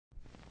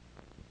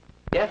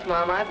Yes,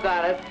 Mom, I've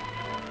got it.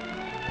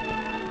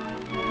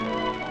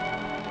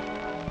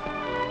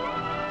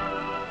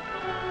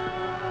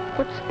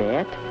 What's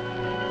that?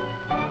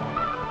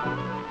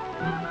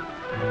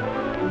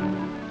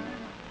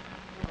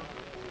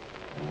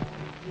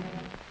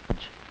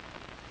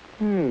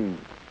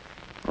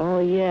 Oh,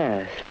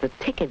 yes, the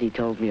ticket he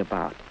told me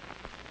about.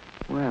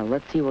 Well,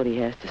 let's see what he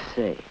has to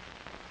say.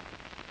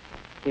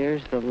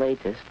 Here's the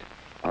latest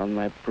on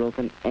my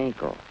broken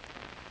ankle.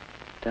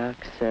 Doc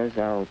says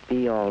I'll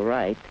be all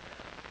right,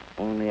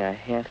 only I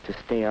have to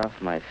stay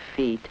off my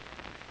feet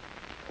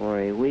for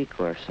a week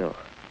or so.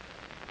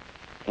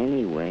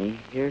 Anyway,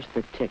 here's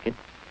the ticket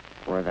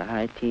for the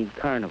High Teen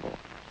Carnival.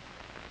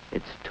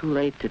 It's too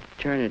late to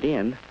turn it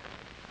in,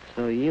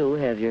 so you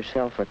have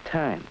yourself a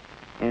time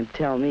and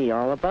tell me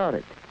all about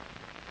it.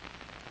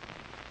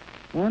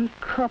 One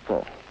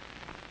couple.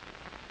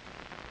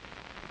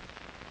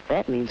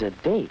 That means a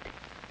date.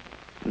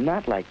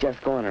 Not like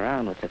just going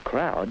around with the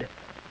crowd.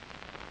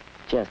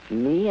 Just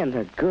me and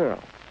the girl.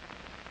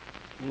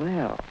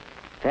 Well,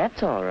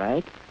 that's all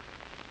right.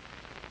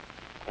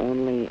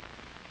 Only,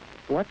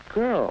 what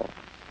girl?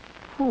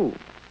 Who?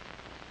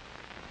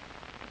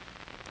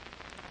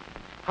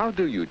 How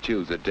do you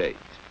choose a date?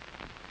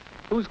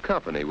 Whose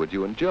company would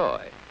you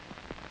enjoy?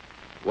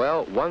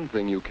 Well, one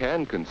thing you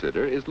can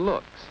consider is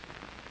looks.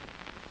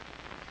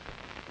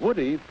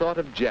 Woody thought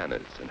of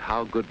Janice and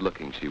how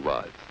good-looking she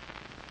was.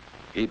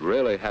 He'd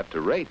really have to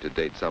rate to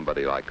date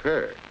somebody like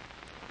her.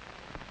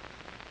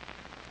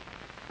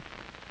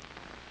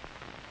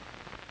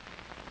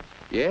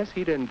 Yes,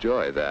 he'd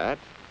enjoy that,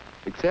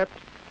 except,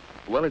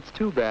 well, it's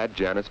too bad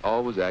Janice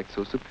always acts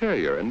so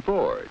superior and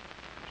bored.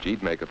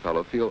 She'd make a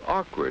fellow feel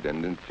awkward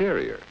and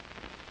inferior.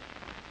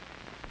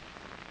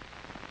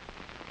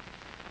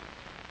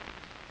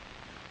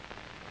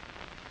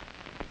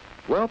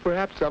 Well,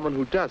 perhaps someone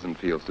who doesn't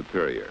feel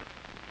superior.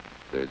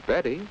 There's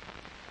Betty,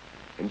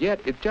 and yet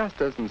it just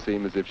doesn't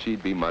seem as if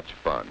she'd be much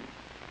fun.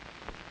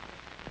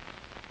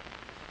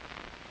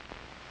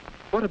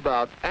 What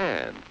about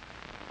Anne?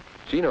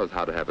 She knows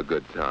how to have a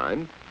good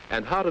time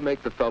and how to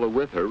make the fellow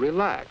with her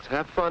relax,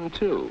 have fun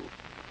too.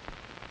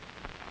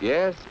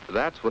 Yes,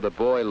 that's what a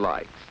boy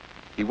likes.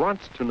 He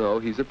wants to know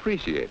he's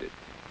appreciated.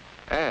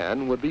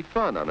 Anne would be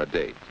fun on a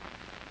date.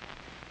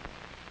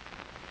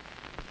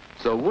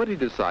 So Woody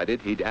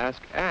decided he'd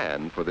ask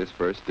Anne for this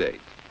first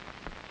date.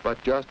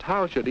 But just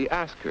how should he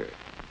ask her?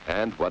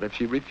 And what if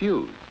she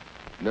refused?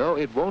 No,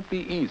 it won't be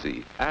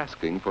easy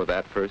asking for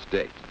that first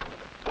date.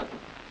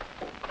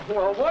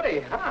 Well,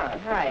 Woody, hi.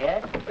 Hi,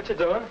 Ed. What you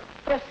doing?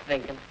 Just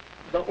thinking.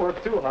 Don't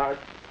work too hard.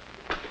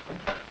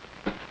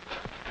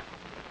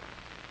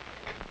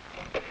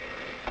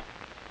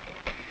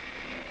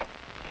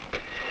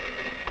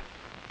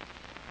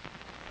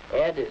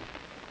 Ed, is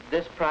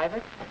this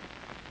private?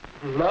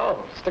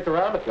 No, stick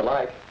around if you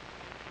like.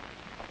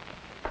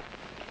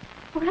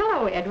 Well,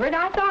 hello, Edward.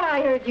 I thought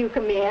I heard you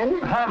come in.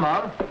 Hi,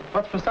 Mom.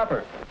 What's for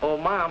supper? Oh,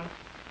 Mom,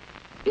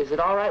 is it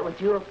all right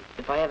with you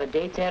if I have a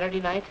date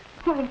Saturday night?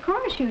 Well, of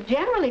course, you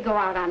generally go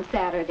out on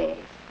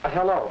Saturdays.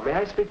 Hello. May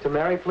I speak to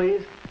Mary,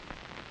 please?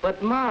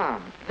 But,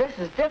 Mom, this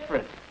is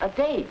different. A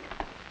date.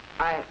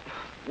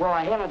 Well,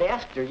 I haven't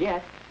asked her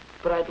yet,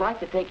 but I'd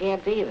like to take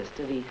Aunt Davis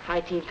to the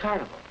High Teen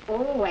Carnival.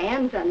 Oh,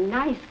 Anne's a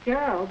nice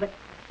girl, but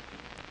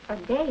a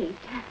date?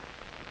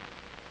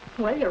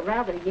 Well, you're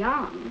rather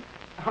young.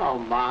 Oh,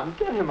 Mom,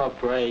 give him a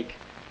break.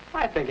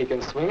 I think he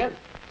can swing it.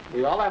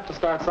 We all have to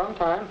start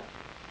sometime.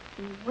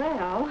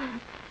 Well,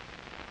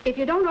 if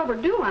you don't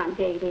overdo on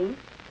dating,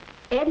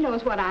 Ed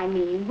knows what I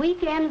mean.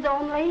 Weekends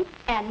only,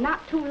 and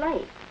not too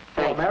late.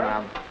 Thanks, Mary?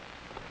 Mom.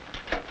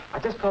 I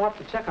just called up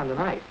to check on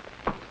tonight.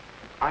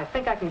 I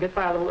think I can get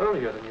by a little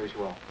earlier than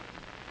usual.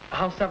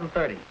 How's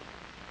 7:30?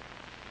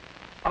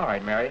 All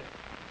right, Mary.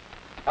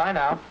 Bye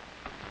now.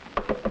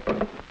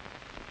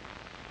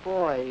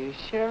 Boy, you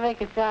sure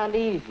make it sound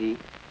easy.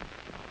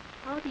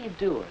 How do you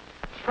do it?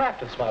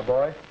 Practice, my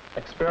boy.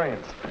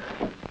 Experience.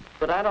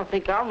 But I don't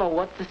think I'll know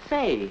what to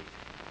say,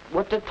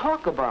 what to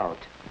talk about.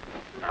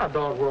 Now,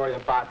 don't worry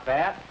about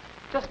that.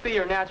 Just be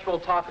your natural,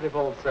 talkative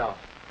old self.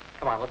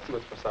 Come on, let's see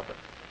what's for supper.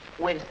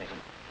 Wait a second.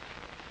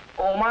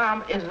 Oh,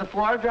 Mom, is the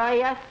floor dry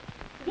yet?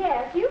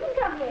 Yes, you can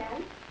come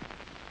in.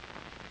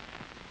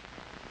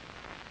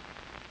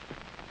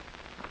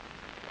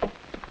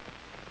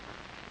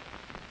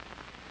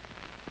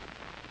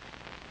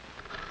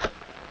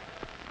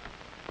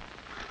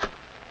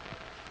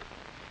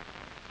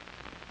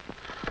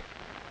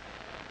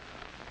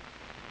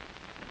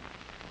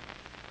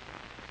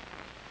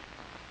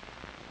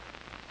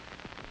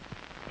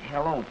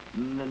 Hello,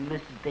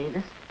 Mrs.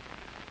 Davis.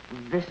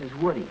 This is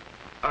Woody.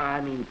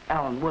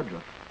 Alan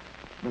Woodruff.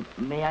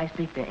 May I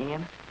speak to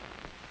Anne?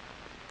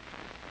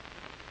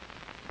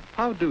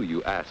 How do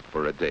you ask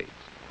for a date?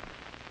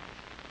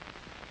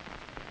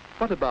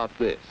 What about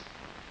this?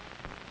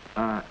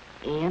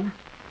 Anne?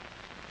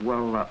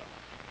 Well,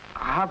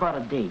 how about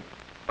a date?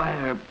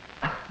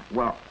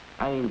 Well,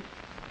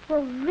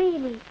 Well,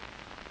 really?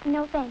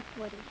 No thanks,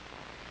 Woody.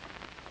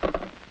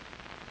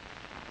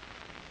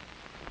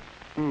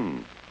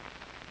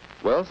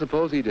 Well,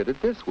 suppose he did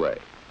it this way.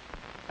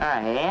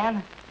 Hi,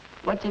 Ann.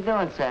 What you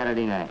doing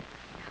Saturday night?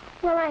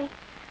 Well,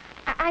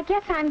 I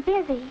guess I'm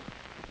busy.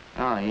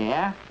 Oh,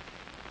 yeah?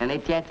 Any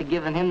chance of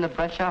giving him the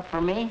brush off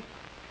for me?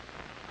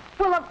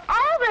 Well, of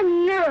all the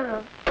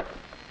nerve.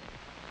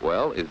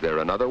 Well, is there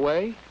another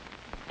way?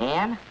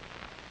 Ann?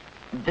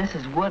 This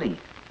is Woody.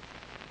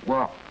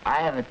 Well,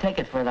 I have a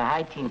ticket for the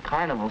High Teen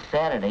Carnival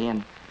Saturday,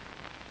 and,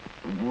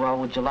 well,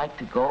 would you like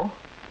to go?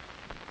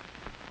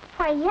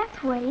 Why, yes,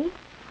 Woody.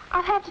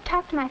 I'll have to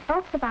talk to my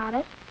folks about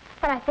it,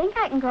 but I think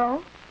I can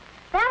go.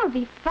 That'll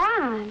be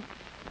fun.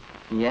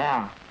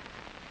 Yeah.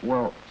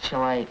 Well,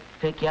 shall I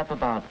pick you up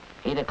about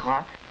 8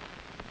 o'clock?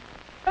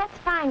 That's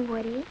fine,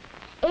 Woody.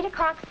 8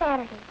 o'clock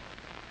Saturday.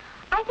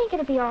 I think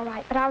it'll be all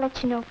right, but I'll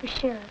let you know for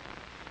sure.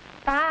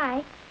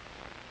 Bye.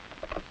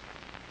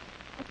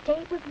 A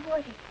date with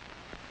Woody.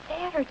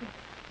 Saturday.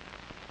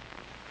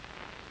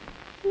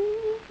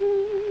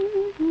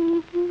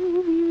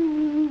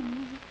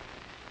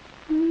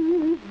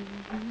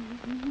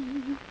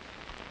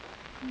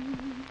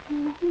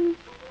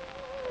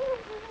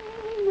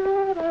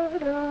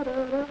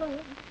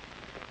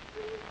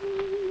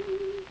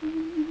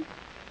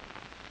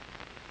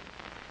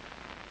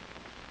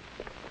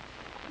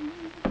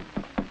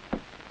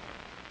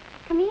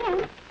 Come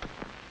in.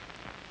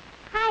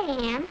 Hi,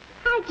 Ann.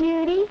 Hi,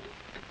 Judy.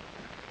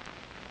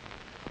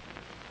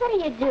 What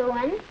are you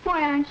doing?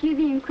 Why, aren't you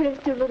being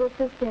Chris's little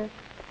sister?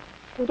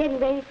 I'm getting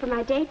ready for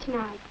my date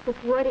tonight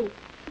with Woody.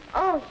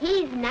 Oh,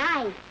 he's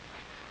nice.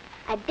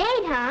 A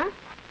date, huh?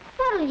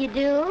 What'll you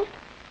do?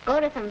 Go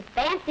to some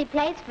fancy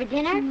place for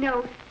dinner?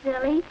 No,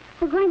 silly.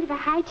 We're going to the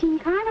High Teen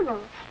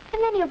Carnival,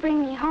 and then he'll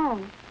bring me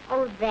home.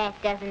 Oh,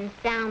 that doesn't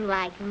sound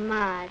like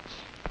much.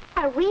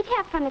 Why, we'd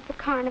have fun at the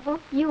carnival,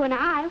 you and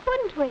I,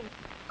 wouldn't we?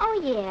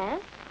 Oh,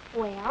 yes.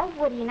 Well,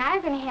 Woody and I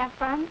are going to have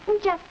fun in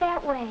just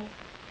that way.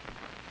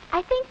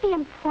 I think the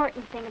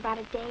important thing about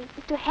a date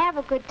is to have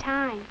a good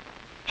time.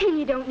 And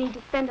you don't need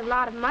to spend a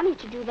lot of money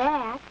to do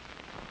that.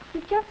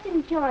 You just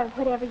enjoy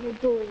whatever you're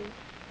doing,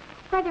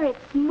 whether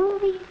it's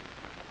movies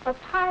or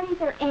parties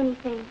or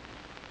anything.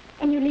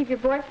 And you leave your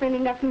boyfriend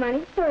enough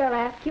money so he'll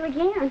ask you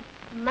again.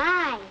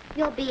 My,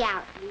 you'll be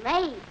out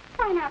late.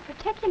 Why, not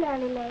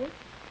particularly late.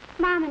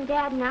 Mom and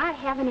Dad and I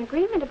have an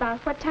agreement about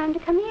what time to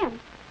come in.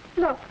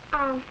 Look,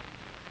 will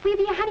you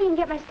be a honey and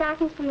get my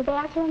stockings from the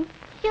bathroom?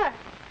 Sure.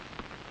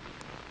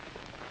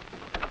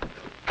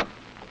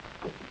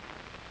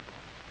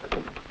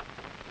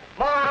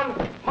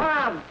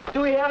 Mom,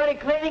 do we have any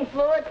cleaning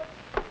fluid?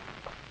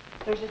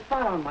 There's a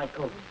spot on my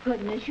coat.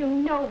 Goodness, you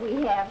know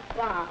we have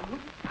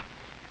some.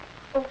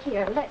 Oh,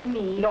 here, let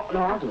me. No,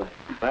 I'll do it.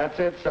 That's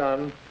it,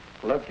 son.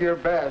 Look your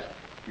best.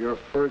 Your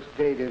first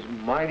date is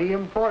mighty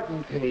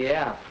important.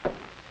 Yeah.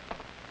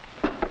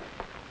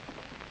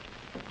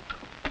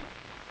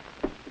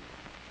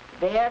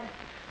 Dad,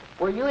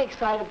 were you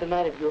excited the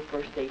night of your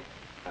first date?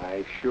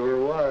 I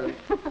sure was.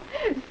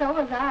 So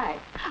was I.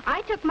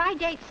 I took my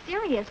date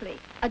seriously.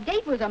 A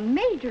date was a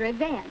major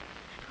event.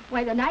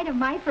 Why, the night of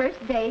my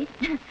first date,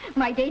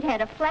 my date had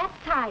a flat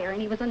tire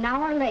and he was an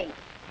hour late.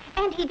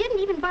 And he didn't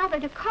even bother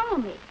to call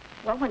me.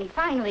 Well, when he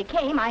finally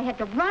came, I had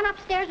to run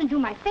upstairs and do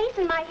my face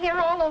and my hair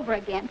all over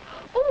again.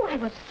 Oh, I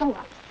was so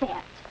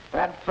upset.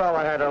 That fella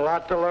had a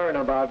lot to learn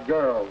about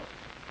girls.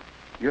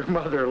 Your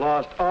mother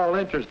lost all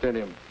interest in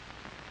him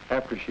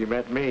after she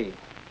met me.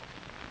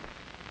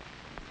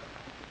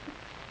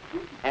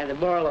 And the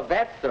moral of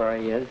that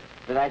story is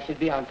that I should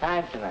be on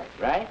time tonight,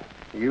 right?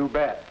 You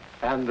bet.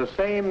 And the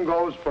same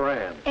goes for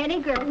Ann.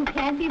 Any girl who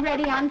can't be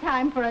ready on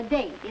time for a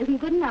date isn't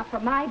good enough for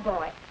my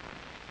boy.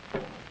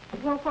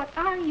 Well, what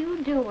are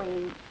you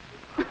doing?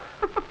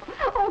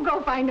 Oh,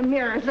 go find a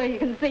mirror so you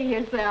can see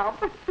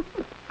yourself.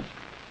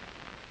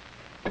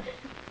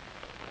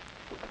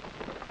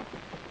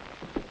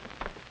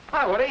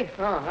 Hi, Woody.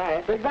 Oh,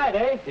 hi. Big night,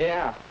 eh?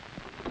 Yeah.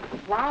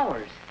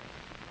 Flowers.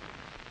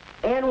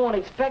 Ann won't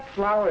expect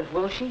flowers,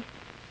 will she?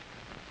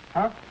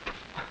 Huh?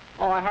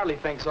 Oh, I hardly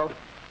think so.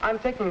 I'm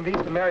taking these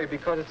to Mary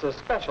because it's a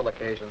special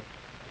occasion.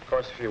 Of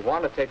course, if you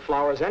want to take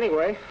flowers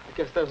anyway, I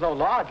guess there's no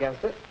law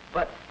against it.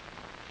 But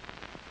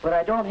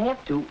I don't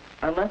have to,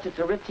 unless it's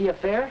a ritzy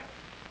affair.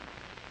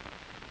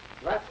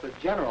 That's the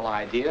general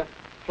idea.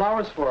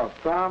 Flowers for a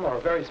prom or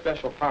a very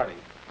special party.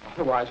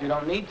 Otherwise, you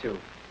don't need to.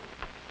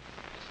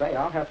 Say,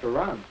 I'll have to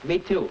run. Me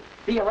too.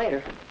 See you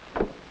later.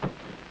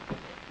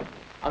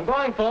 I'm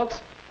going, folks.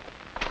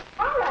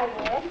 All right,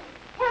 Ed.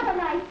 Have a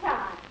nice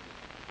time.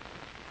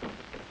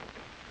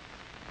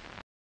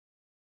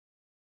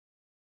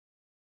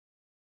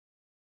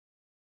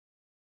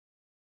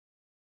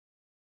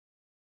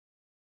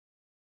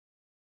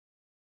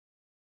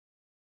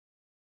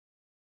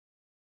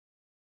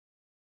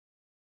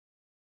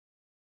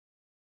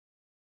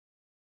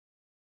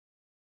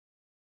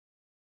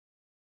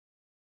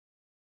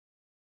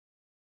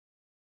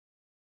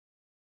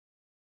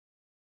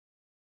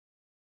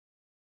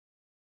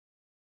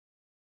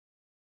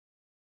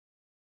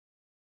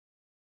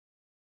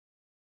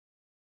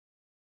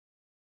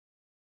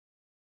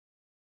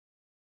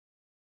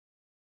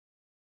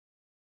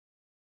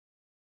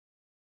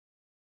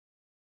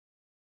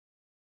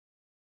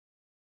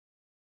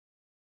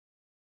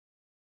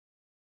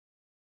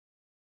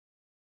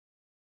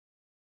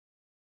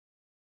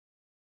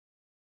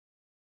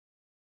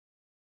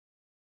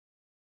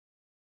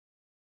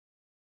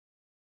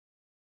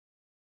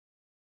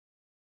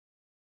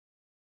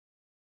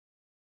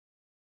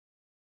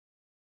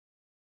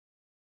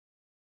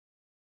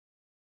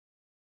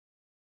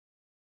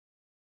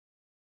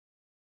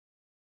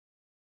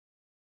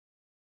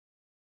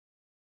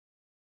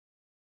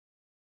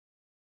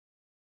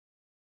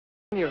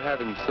 When you're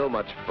having so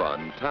much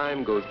fun,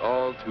 time goes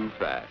all too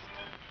fast.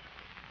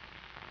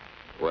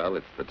 Well,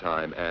 it's the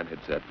time Ann had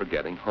set for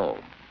getting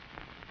home.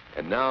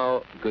 And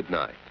now, good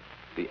night.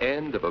 The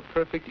end of a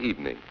perfect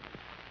evening.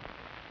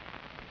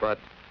 But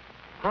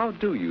how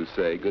do you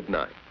say good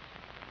night?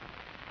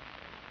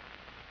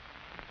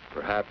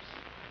 Perhaps...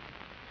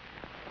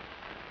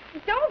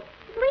 Don't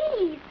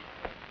leave.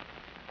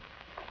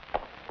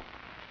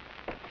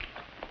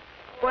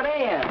 What,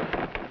 Ann?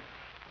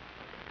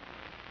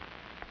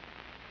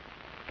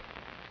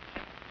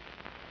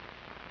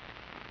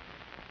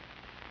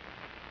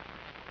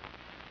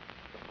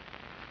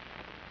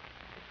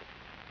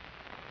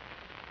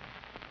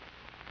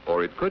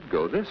 Or it could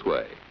go this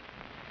way.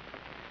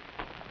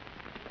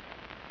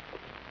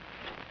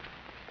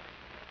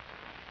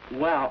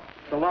 Well,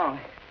 so long.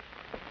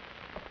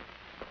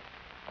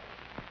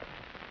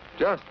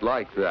 Just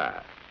like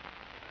that.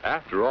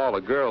 After all,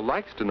 a girl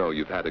likes to know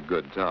you've had a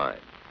good time.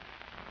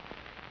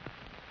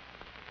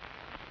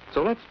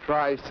 So let's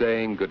try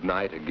saying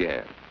goodnight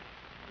again.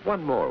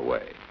 One more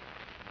way.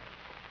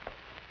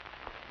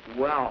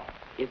 Well,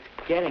 it's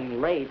getting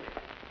late.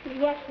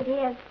 Yes, it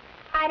is.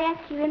 I'd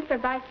ask you in for a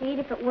bite to eat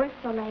if it weren't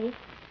so late.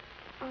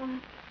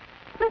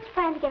 Let's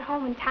plan to get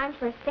home in time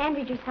for a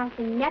sandwich or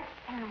something next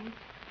time.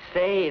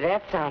 Say,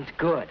 that sounds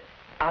good.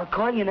 I'll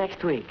call you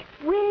next week.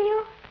 Will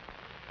you?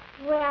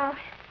 Well,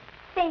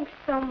 thanks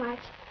so much.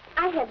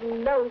 I had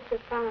loads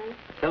of fun.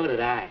 So did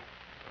I.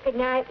 Good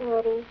night,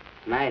 Woody.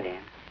 Night,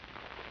 Ann.